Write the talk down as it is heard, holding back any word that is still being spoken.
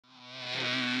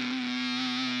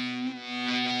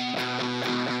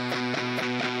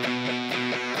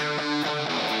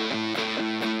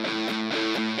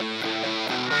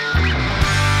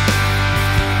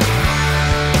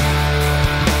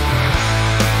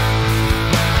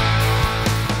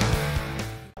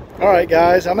Alright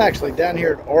guys, I'm actually down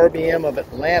here at RBM of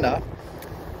Atlanta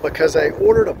because I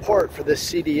ordered a part for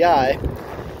this CDI.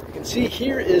 You can see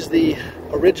here is the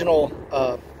original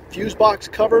fuse box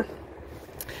cover,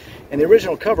 and the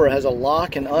original cover has a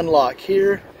lock and unlock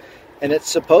here, and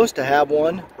it's supposed to have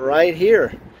one right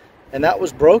here, and that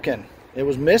was broken. It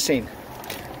was missing,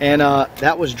 and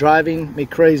that was driving me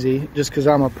crazy just because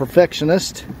I'm a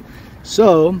perfectionist.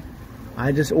 So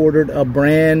I just ordered a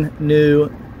brand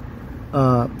new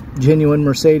genuine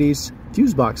Mercedes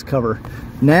fuse box cover.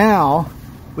 Now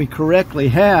we correctly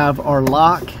have our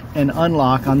lock and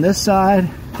unlock on this side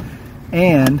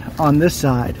and on this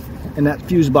side, and that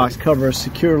fuse box cover is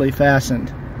securely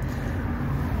fastened.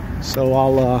 So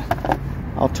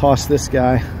I'll toss this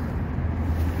guy.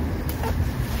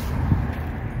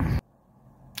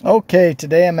 Okay,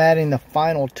 today I'm adding the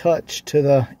final touch to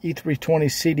the E320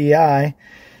 CDI.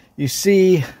 You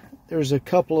see there's a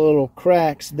couple of little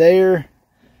cracks there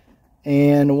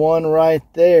and one right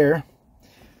there.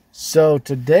 So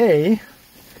today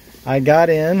I got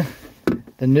in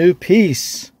the new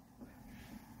piece.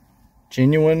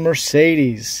 Genuine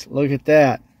Mercedes. Look at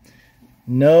that.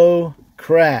 No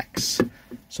cracks.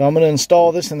 So I'm going to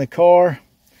install this in the car,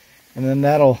 and then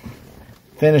that'll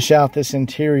finish out this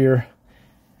interior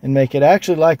and make it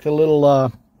actually like the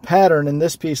little pattern in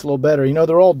this piece a little better. You know,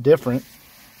 they're all different.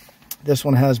 This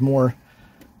one has more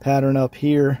pattern up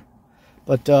here,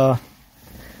 but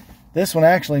this one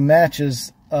actually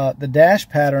matches the dash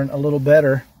pattern a little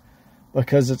better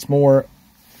because it's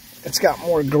got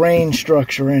more grain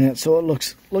structure in it, so it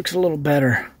looks a little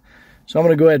better. So I'm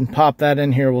going to go ahead and pop that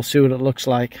in here. We'll see what it looks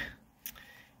like.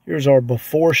 Here's our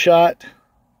before shot.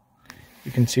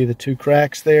 You can see the two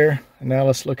cracks there. And now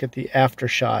let's look at the after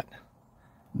shot.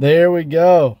 There we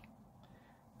go.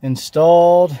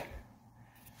 Installed.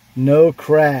 No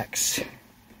cracks.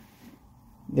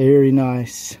 Very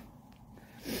nice.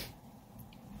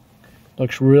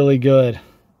 Looks really good.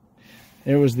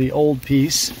 There was the old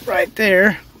piece right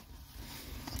there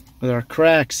with our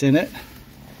cracks in it.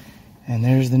 And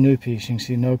there's the new piece. You can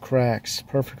see no cracks.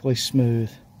 Perfectly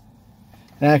smooth.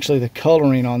 And actually the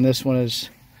coloring on this one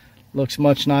looks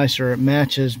much nicer. It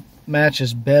matches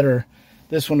better.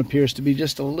 This one appears to be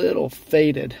just a little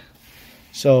faded.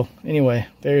 So anyway,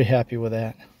 very happy with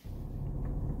that.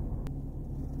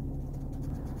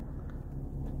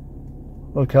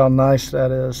 Look how nice that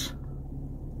is.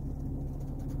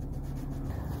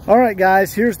 Alright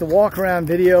guys, here's the walk around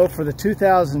video for the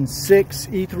 2006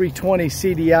 E320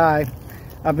 CDI.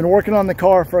 I've been working on the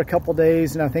car for a couple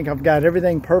days, and I think I've got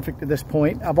everything perfect at this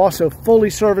point. I've also fully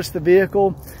serviced the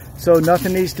vehicle, so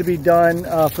nothing needs to be done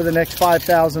for the next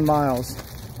 5,000 miles.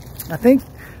 I think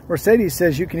Mercedes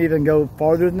says you can even go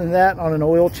farther than that on an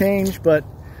oil change, but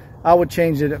I would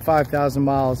change it at 5,000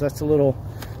 miles. That's a little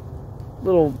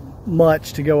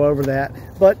much to go over that.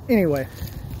 But anyway,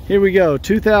 here we go.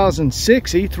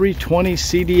 2006 E320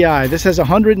 CDI. This has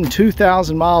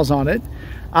 102,000 miles on it.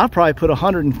 I probably put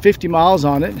 150 miles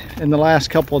on it in the last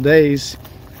couple of days.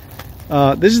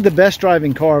 This is the best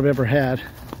driving car I've ever had.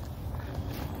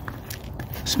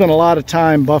 Spent a lot of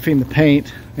time buffing the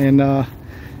paint, and I'm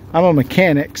a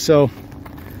mechanic, so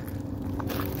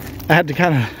I had to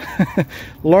kind of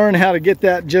learn how to get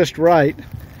that just right.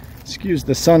 Excuse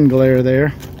the sun glare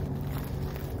there.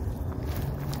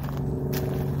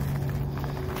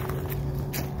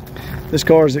 This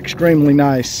car is extremely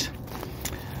nice.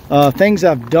 Things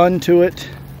I've done to it,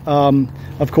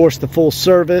 of course, the full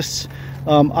service.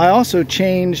 I also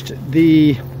changed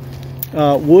the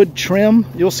wood trim.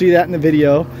 You'll see that in the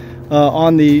video.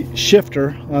 On the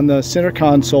shifter, on the center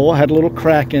console, I had a little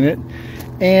crack in it.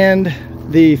 And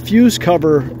the fuse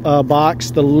cover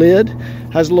box, the lid,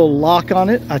 has a little lock on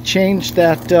it. I changed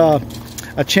that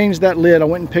lid. I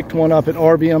went and picked one up at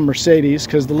RBM Mercedes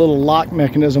because the little lock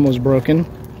mechanism was broken.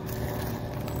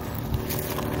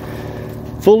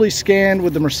 Fully scanned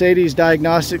with the Mercedes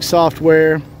diagnostic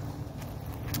software.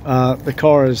 The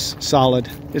car is solid.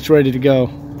 It's ready to go.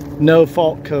 No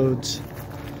fault codes.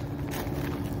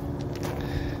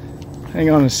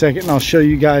 Hang on a second and I'll show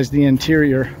you guys the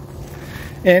interior.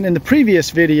 And in the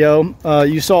previous video,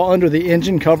 you saw under the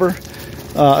engine cover,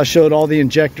 I showed all the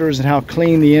injectors and how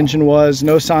clean the engine was.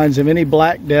 No signs of any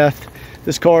black death.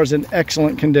 This car is in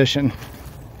excellent condition.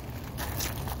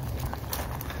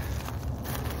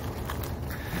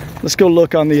 Let's go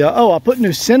look on the, I put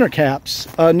new center caps,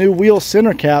 new wheel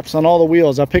center caps on all the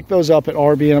wheels. I picked those up at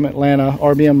RBM Atlanta,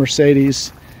 RBM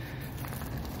Mercedes.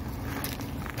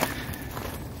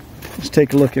 Let's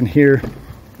take a look in here.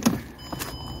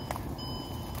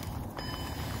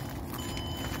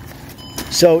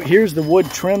 So here's the wood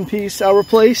trim piece I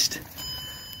replaced.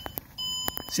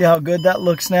 See how good that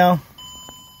looks now?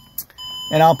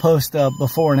 And I'll post a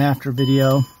before and after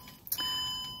video.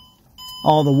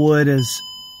 All the wood is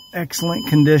excellent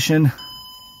condition.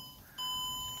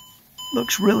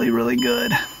 Looks really, really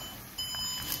good.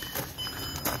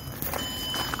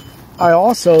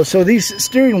 So these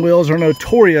steering wheels are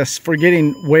notorious for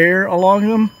getting wear along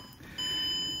them.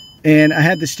 And I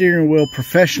had the steering wheel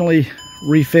professionally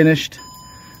refinished.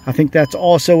 I think that's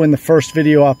also in the first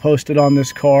video I posted on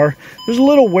this car. There's a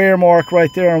little wear mark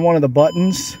right there on one of the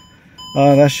buttons.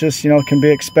 That's just, you know, can be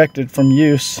expected from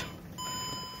use.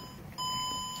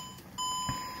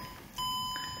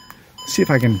 Let's see if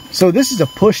I can, so this is a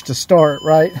push to start,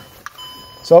 right?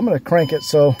 So I'm gonna crank it,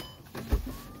 so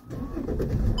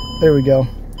there we go.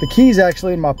 The key's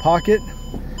actually in my pocket.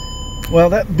 Well,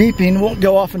 that beeping won't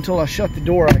go off until I shut the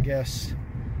door, I guess.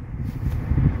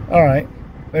 All right,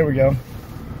 there we go.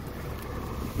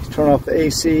 Let's turn off the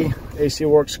AC. AC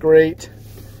works great.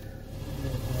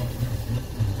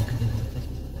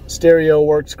 Stereo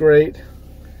works great.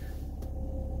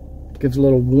 Gives a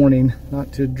little warning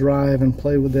not to drive and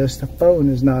play with this. The phone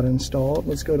is not installed.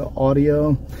 Let's go to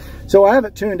audio. So I have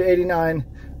it tuned to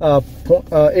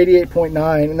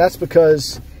 88.9, and that's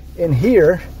because in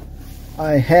here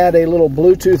I had a little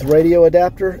Bluetooth radio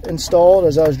adapter installed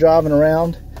as I was driving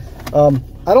around.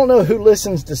 I don't know who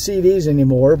listens to CDs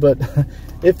anymore, but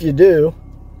if you do,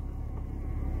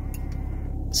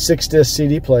 6-disc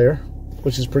CD player,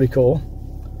 which is pretty cool.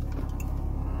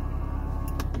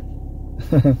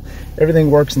 Everything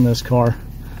works in this car.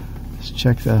 Let's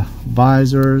check the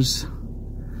visors.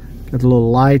 Got the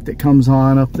little light that comes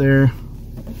on up there.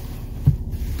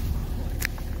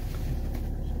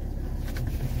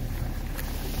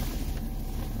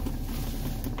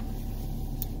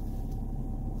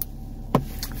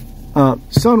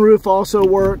 Sunroof also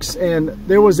works, and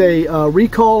there was a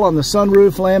recall on the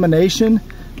sunroof lamination.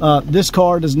 This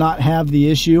car does not have the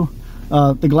issue.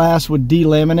 The glass would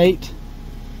delaminate.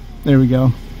 There we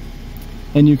go.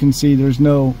 And you can see there's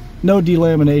no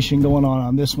delamination going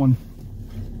on this one.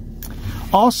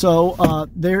 Also,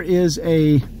 there is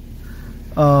a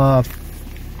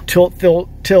till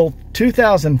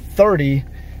 2030,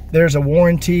 there's a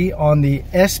warranty on the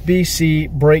SBC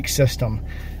brake system.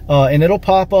 And it'll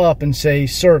pop up and say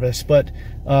service, but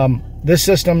this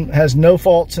system has no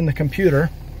faults in the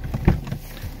computer.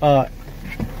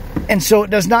 And so it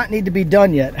does not need to be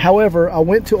done yet. However, I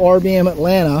went to RBM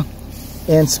Atlanta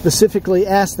and specifically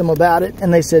asked them about it,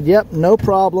 and they said, yep, no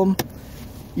problem.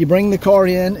 You bring the car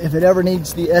in if it ever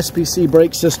needs the SBC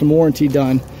brake system warranty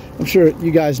done. I'm sure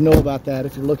you guys know about that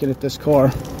if you're looking at this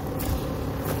car.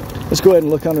 Let's go ahead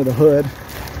and look under the hood.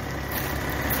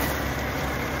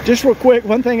 Just real quick,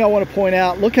 one thing I want to point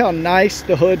out, look how nice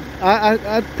the hood,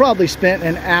 I probably spent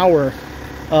an hour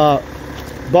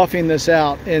buffing this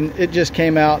out, and it just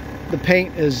came out. The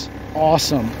paint is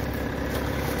awesome.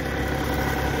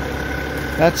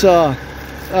 That's, oh,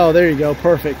 there you go,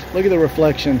 perfect. Look at the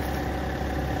reflection.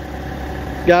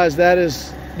 Guys, that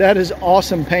is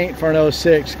awesome paint for an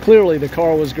 06. Clearly the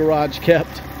car was garage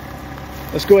kept.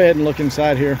 Let's go ahead and look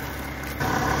inside here.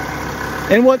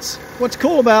 And what's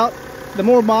cool about the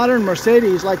more modern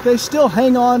Mercedes, like they still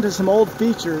hang on to some old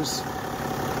features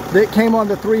that came on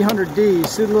the 300D.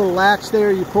 See the little latch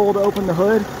there you pull to open the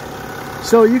hood?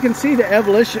 So you can see the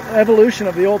evolution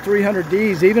of the old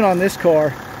 300Ds even on this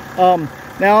car.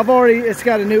 Now it's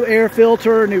got a new air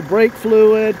filter, new brake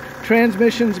fluid,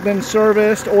 transmission's been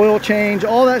serviced, oil change,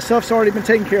 all that stuff's already been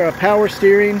taken care of, power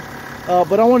steering.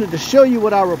 But I wanted to show you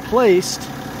what I replaced.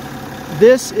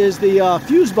 This is the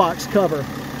fuse box cover.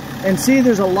 And see,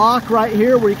 there's a lock right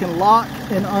here where you can lock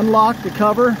and unlock the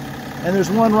cover. And there's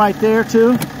one right there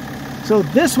too. So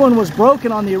this one was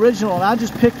broken on the original, and I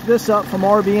just picked this up from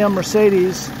RBM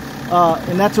Mercedes.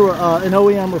 And that's an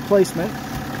OEM replacement.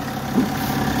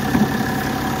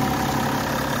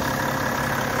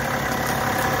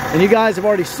 And you guys have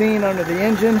already seen under the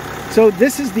engine. So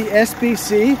this is the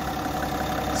SBC.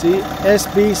 See,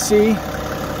 SBC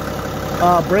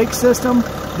brake system.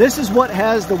 This is what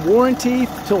has the warranty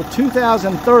till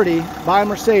 2030 by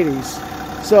Mercedes.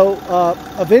 So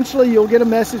eventually you'll get a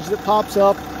message that pops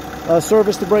up,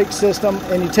 service the brake system,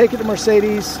 and you take it to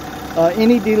Mercedes,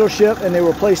 any dealership, and they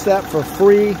replace that for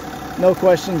free, no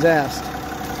questions asked.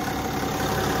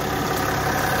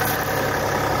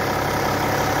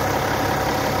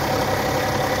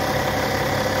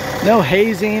 No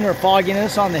hazing or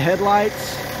fogginess on the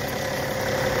headlights.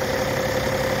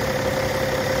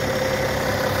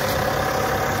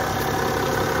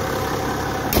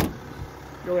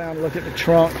 Go around and look at the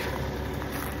trunk.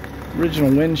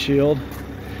 Original windshield.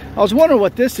 I was wondering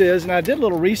what this is, and I did a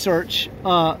little research.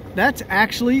 That's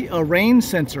actually a rain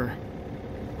sensor.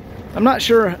 I'm not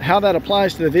sure how that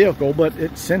applies to the vehicle, but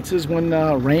it senses when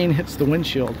rain hits the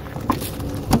windshield.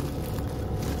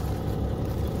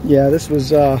 Yeah, this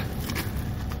was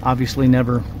obviously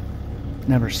never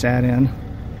sat in.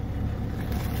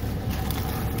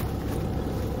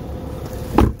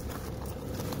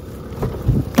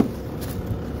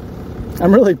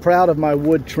 I'm really proud of my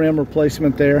wood trim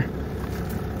replacement there.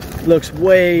 Looks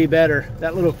way better.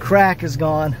 That little crack is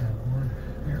gone.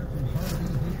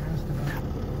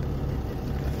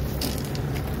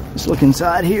 Let's look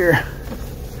inside here.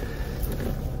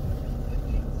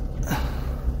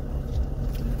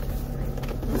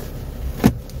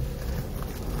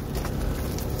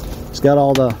 It's got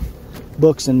all the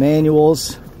books and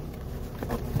manuals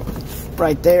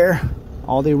right there.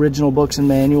 All the original books and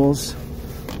manuals.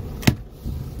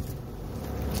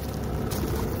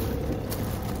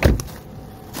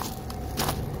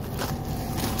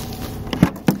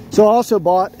 So I also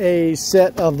bought a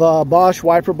set of Bosch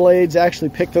wiper blades. I actually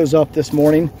picked those up this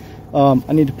morning.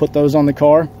 I need to put those on the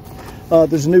car.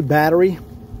 There's a new battery.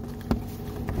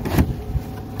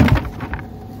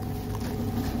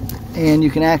 And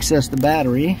you can access the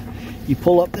battery. You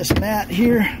pull up this mat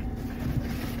here.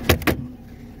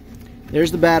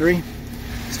 There's the battery.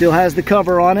 Still has the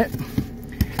cover on it.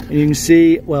 And you can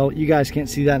see, well, you guys can't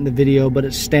see that in the video, but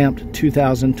it's stamped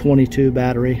 2022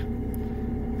 battery.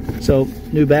 So,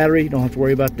 new battery, don't have to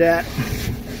worry about that.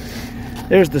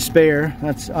 There's the spare.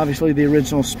 That's obviously the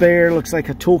original spare. Looks like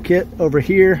a toolkit over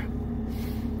here.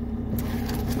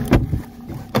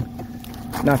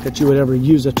 Not that you would ever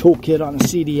use a toolkit on a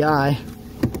CDI.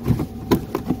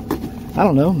 I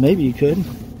don't know, maybe you could.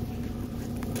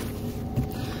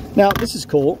 Now, this is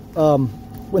cool.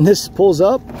 When this pulls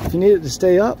up, if you need it to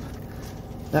stay up,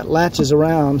 that latches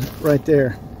around right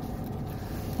there.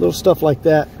 Little stuff like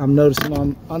that I'm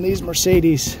noticing on these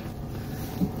Mercedes.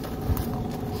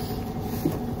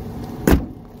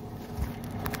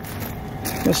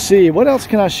 Let's see, what else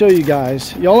can I show you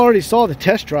guys? Y'all already saw the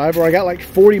test drive where I got like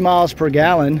 40 miles per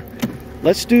gallon.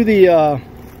 Let's do the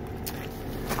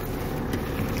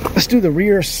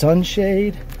rear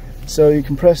sunshade. So you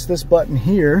can press this button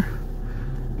here.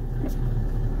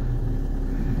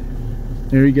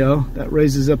 There you go. That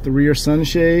raises up the rear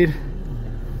sunshade.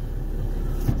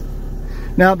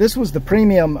 Now, this was the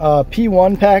premium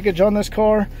P1 package on this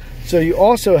car. So you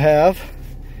also have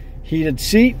heated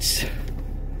seats.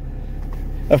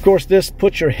 Of course, this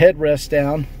puts your headrest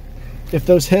down. If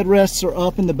those headrests are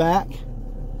up in the back,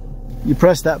 you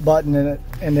press that button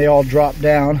and they all drop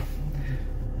down.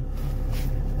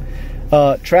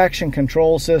 Traction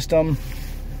control system.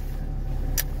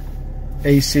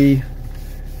 AC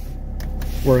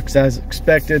works as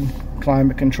expected.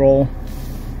 Climate control.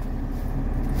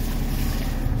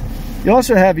 You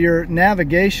also have your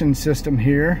navigation system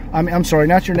here. I'm sorry,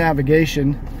 not your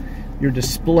navigation, your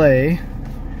display.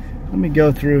 Let me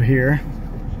go through here.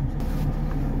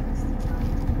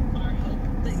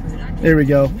 There we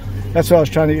go. That's what I was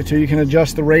trying to get to. You can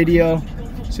adjust the radio.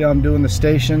 See how I'm doing the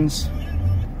stations.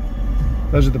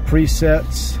 Those are the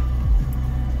presets.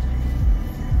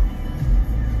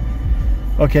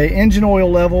 Okay, engine oil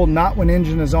level, not when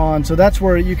engine is on. So that's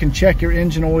where you can check your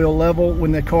engine oil level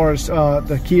when the car's,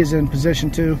 the key is in position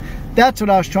 2. That's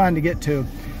what I was trying to get to.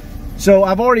 So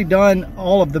I've already done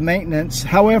all of the maintenance.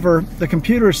 However, the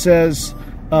computer says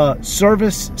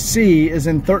service C is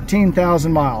in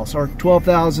 13,000 miles or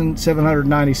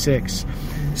 12,796.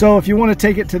 So if you want to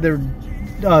take it to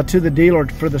the dealer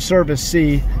for the service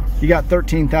C, you got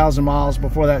 13,000 miles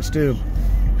before that's due.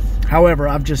 However,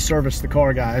 I've just serviced the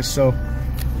car, guys, so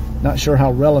not sure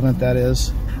how relevant that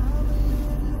is.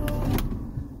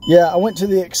 Yeah, I went to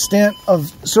the extent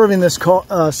of servicing this car.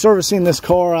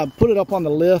 I put it up on the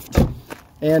lift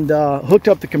and hooked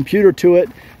up the computer to it,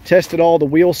 tested all the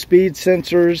wheel speed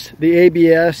sensors, the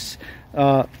ABS,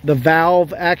 the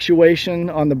valve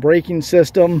actuation on the braking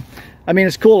system. I mean,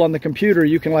 it's cool. On the computer,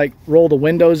 you can like roll the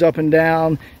windows up and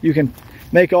down. You can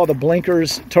make all the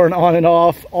blinkers turn on and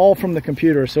off, all from the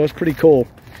computer, so it's pretty cool.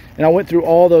 And I went through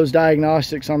all those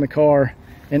diagnostics on the car,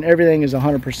 and everything is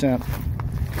 100%.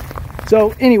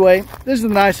 So anyway, this is the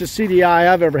nicest CDI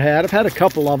I've ever had. I've had a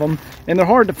couple of them, and they're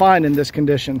hard to find in this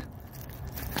condition.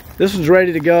 This one's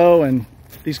ready to go, and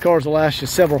these cars will last you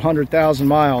several 100,000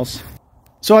 miles.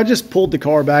 So I just pulled the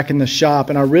car back in the shop,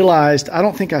 and I realized I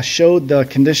don't think I showed the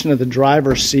condition of the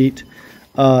driver's seat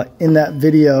in that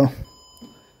video.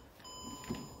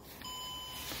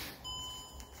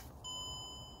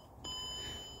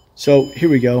 So here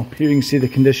we go. Here you can see the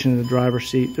condition of the driver's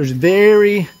seat. There's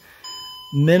very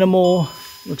minimal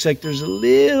Looks like there's a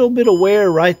little bit of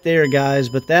wear right there, guys,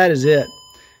 but that is it.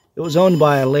 It was owned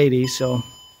by a lady, so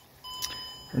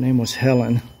her name was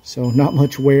Helen. So not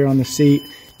much wear on the seat.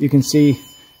 You can see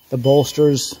the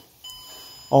bolsters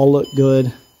all look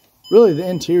good. Really, the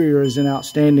interior is in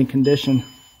outstanding condition.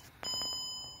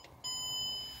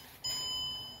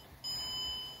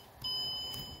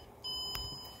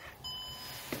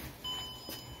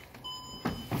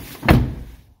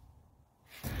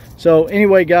 So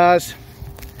anyway, guys,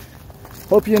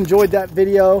 hope you enjoyed that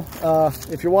video.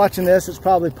 If you're watching this, it's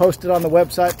probably posted on the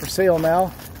website for sale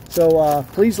now. So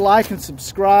please like and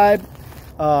subscribe.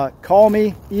 Call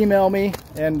me, email me,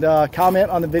 and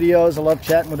comment on the videos. I love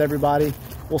chatting with everybody.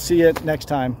 We'll see you next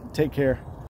time. Take care.